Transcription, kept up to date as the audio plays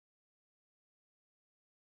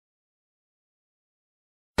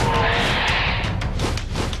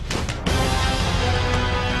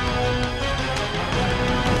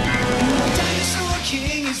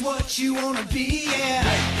you wanna be, yeah.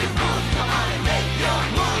 Make your move, come on and make your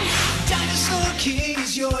move. Dinosaur King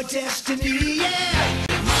is your destiny, yeah. Make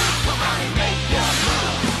your move, come on and make your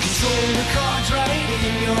move. Control the cards right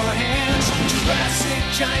in your hands. Jurassic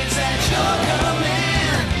giants at your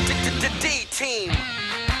command. D-Team.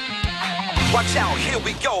 Watch out, here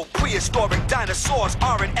we go. Prehistoric dinosaurs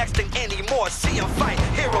aren't extinct anymore. See them fight,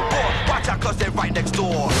 hear a roar. Watch out, cause they're right next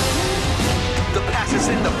door. The past is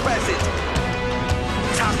in the present.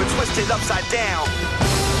 Time's been twisted upside down.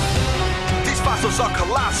 These fossils are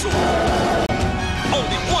colossal.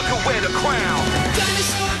 Only one can wear the crown.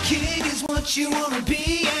 Dinosaur King is what you wanna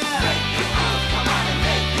be, yeah. Make your move, come on and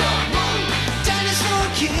make your move. Dinosaur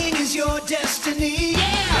King is your destiny,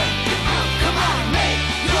 yeah. Make your move, come on and make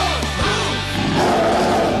your move.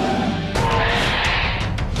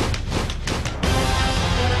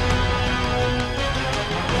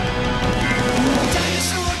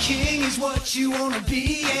 Dinosaur King is what you wanna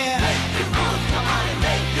be, yeah. Make your move, come on and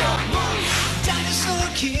make your move. Dinosaur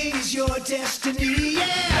King is your destiny, yeah.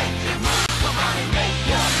 Make your move, come on and make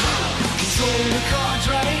your move. Control the cards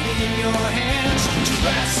right in your hands.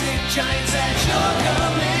 Jurassic giants at your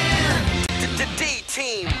command.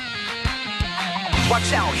 D-Team.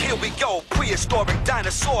 Watch out, here we go. Prehistoric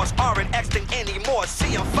dinosaurs aren't extinct anymore.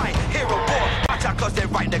 See them fight, hear a roar. Watch out, cause they're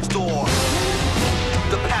right next door.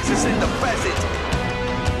 The past is in the present.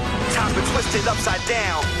 Time's been twisted upside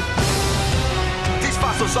down. These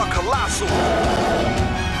fossils are colossal.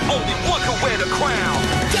 Only one can wear the crown.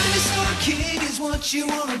 Dinosaur King is what you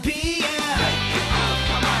wanna be, yeah. Make your move,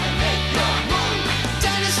 come on and make your move.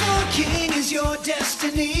 Dinosaur King is your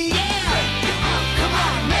destiny, yeah.